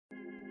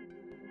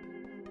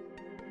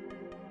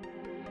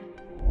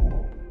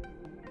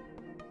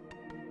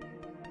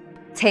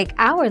Take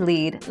our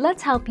lead,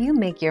 let's help you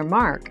make your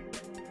mark.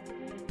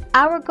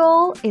 Our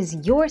goal is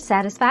your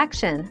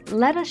satisfaction.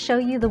 Let us show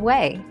you the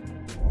way.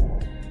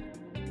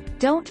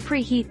 Don't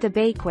preheat the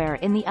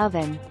bakeware in the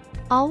oven.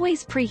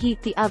 Always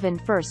preheat the oven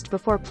first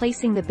before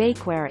placing the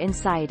bakeware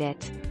inside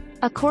it.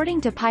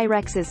 According to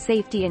Pyrex's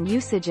safety and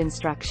usage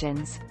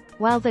instructions,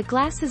 while the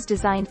glass is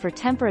designed for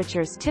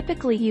temperatures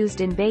typically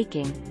used in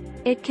baking,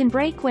 it can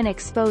break when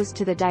exposed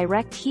to the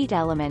direct heat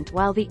element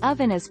while the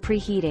oven is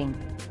preheating.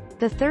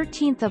 The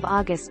 13th of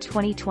August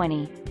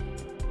 2020.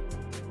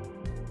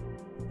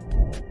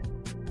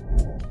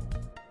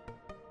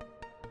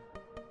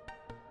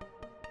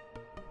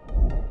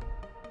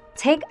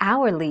 Take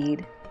our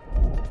lead.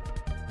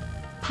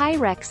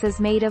 Pyrex is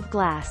made of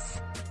glass.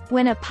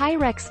 When a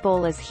Pyrex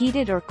bowl is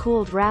heated or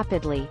cooled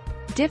rapidly,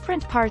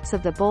 different parts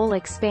of the bowl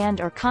expand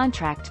or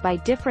contract by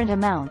different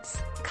amounts,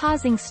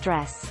 causing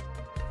stress.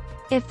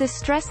 If the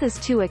stress is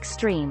too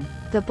extreme,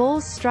 the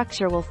bowl's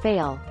structure will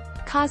fail,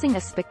 causing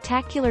a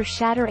spectacular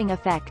shattering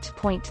effect.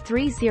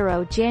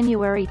 30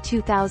 January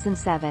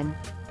 2007.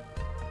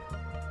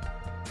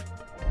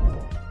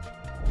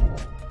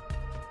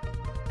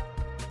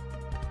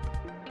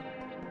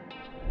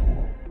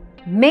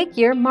 Make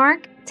your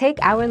mark, take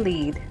our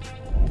lead.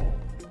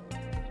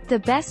 The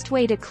best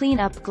way to clean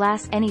up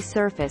glass any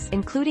surface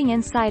including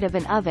inside of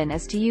an oven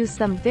is to use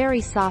some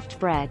very soft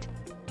bread.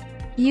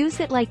 Use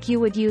it like you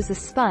would use a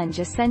sponge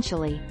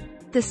essentially.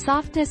 The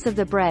softness of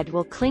the bread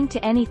will cling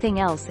to anything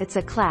else it's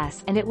a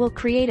glass and it will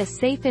create a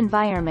safe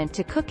environment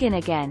to cook in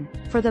again,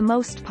 for the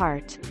most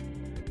part.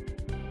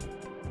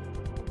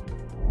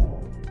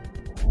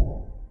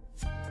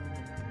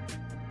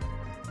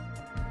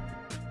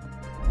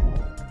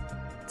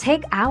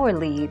 Take our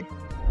lead.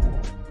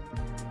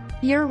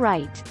 You're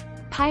right.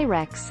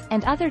 Pyrex,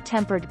 and other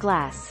tempered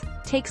glass,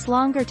 takes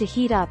longer to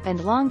heat up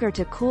and longer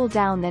to cool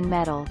down than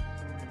metal.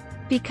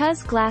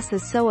 Because glass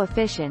is so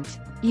efficient,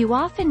 you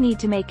often need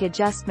to make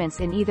adjustments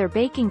in either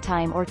baking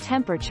time or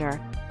temperature,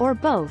 or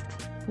both,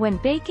 when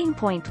baking.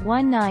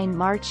 19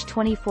 March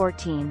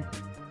 2014.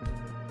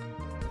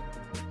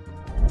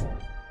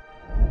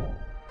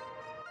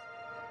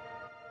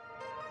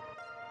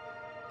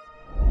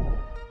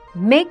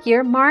 Make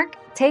your mark,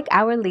 take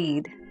our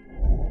lead.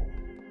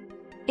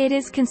 It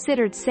is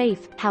considered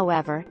safe,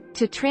 however,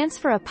 to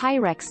transfer a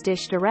Pyrex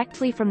dish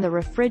directly from the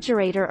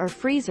refrigerator or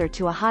freezer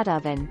to a hot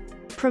oven,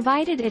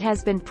 provided it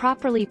has been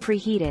properly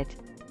preheated.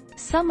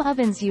 Some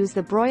ovens use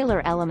the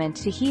broiler element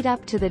to heat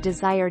up to the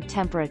desired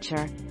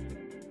temperature.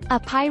 A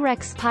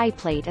Pyrex pie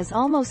plate is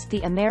almost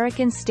the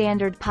American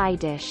standard pie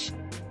dish.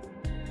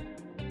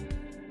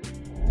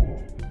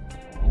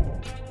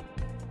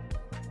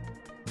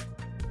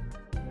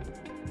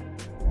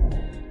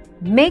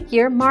 Make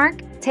your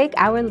mark, take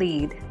our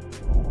lead.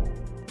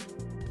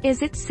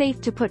 Is it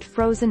safe to put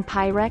frozen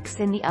Pyrex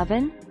in the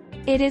oven?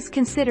 It is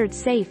considered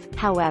safe,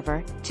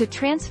 however, to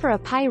transfer a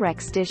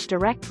Pyrex dish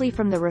directly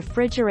from the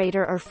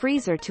refrigerator or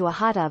freezer to a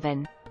hot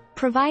oven,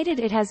 provided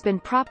it has been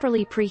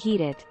properly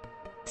preheated.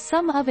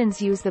 Some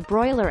ovens use the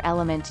broiler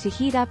element to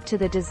heat up to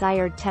the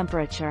desired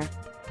temperature.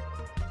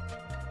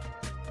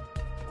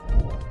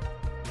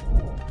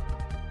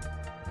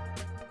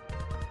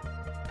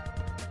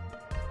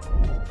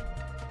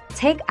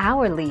 Take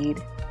our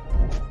lead.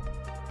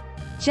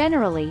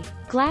 Generally,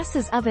 glass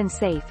is oven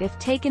safe if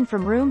taken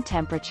from room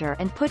temperature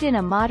and put in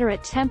a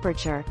moderate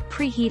temperature,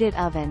 preheated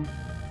oven.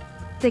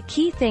 The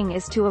key thing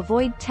is to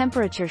avoid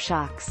temperature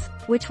shocks,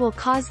 which will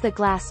cause the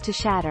glass to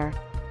shatter.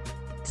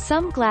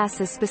 Some glass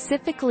is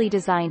specifically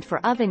designed for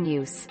oven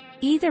use,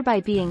 either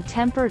by being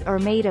tempered or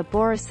made of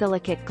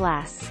borosilicate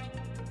glass.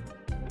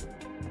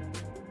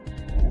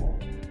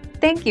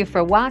 Thank you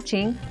for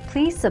watching.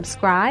 Please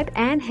subscribe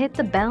and hit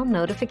the bell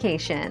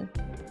notification.